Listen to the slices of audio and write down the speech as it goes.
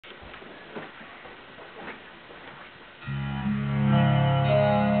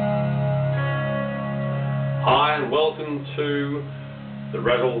welcome to the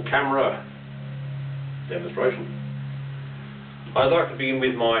Razzle camera demonstration. I'd like to begin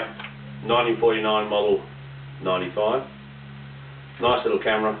with my 1949 model 95. Nice little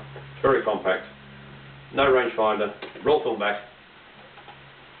camera, very compact, no rangefinder, roll film back,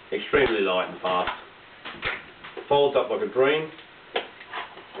 extremely light and fast, folds up like a dream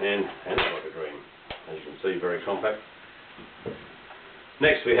and hands out like a dream, as you can see, very compact.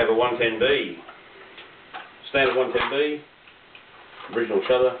 Next we have a 110B, standard 110B, original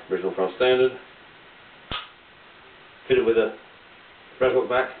shutter, original front standard, fitted with a Razzle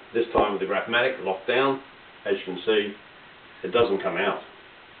back, this time with the Graphimatic locked down. As you can see, it doesn't come out.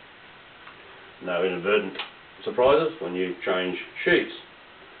 No inadvertent surprises when you change sheets.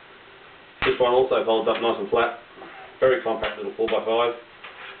 This one also folds up nice and flat, very compact little 4x5,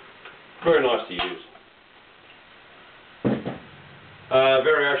 very nice to use.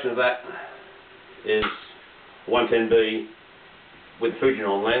 Variation of that is 110B with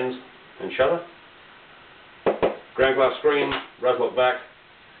Fujinon lens and shutter. Ground glass screen, Razzle back.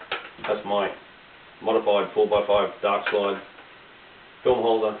 That's my modified 4x5 dark slide film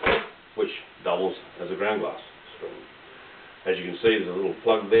holder, which doubles as a ground glass screen. As you can see, there's a little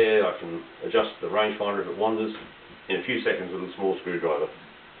plug there. I can adjust the rangefinder if it wanders in a few seconds with a small screwdriver,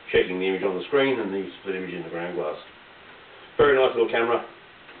 checking the image on the screen and the split image in the ground glass. Very nice little camera.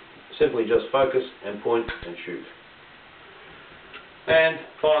 Simply just focus and point and shoot. And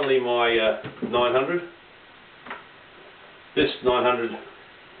finally my 900. This 900,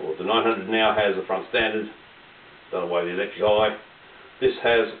 or the 900 now, has a front standard, done away with the electric eye. This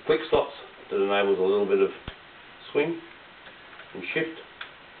has quick stops that enables a little bit of swing and shift,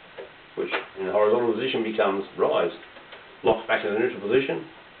 which in the horizontal position becomes rise. Locks back in the neutral position.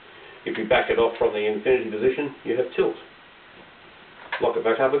 If you back it off from the infinity position, you have tilt. Lock it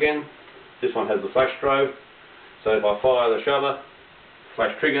back up again. This one has the flash strobe, so if I fire the shutter,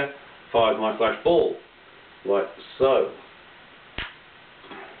 flash trigger fires my flash ball, like so.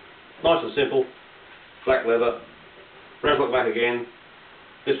 Nice and simple, black leather, Razzle back again.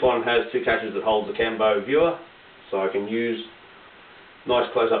 This one has two catches that holds the Cambo viewer, so I can use nice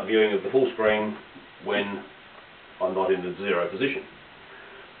close-up viewing of the full screen when I'm not in the zero position.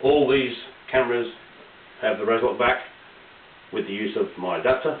 All these cameras have the Razzle back with the use of my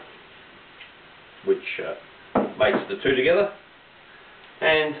adapter, which makes the two together.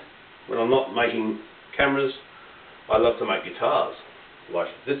 And when I'm not making cameras, I love to make guitars, like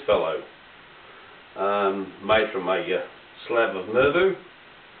this fellow, made from a slab of Mervu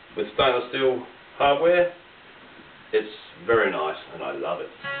with stainless steel hardware. It's very nice and I love it.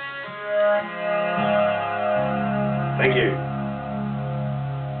 Thank you.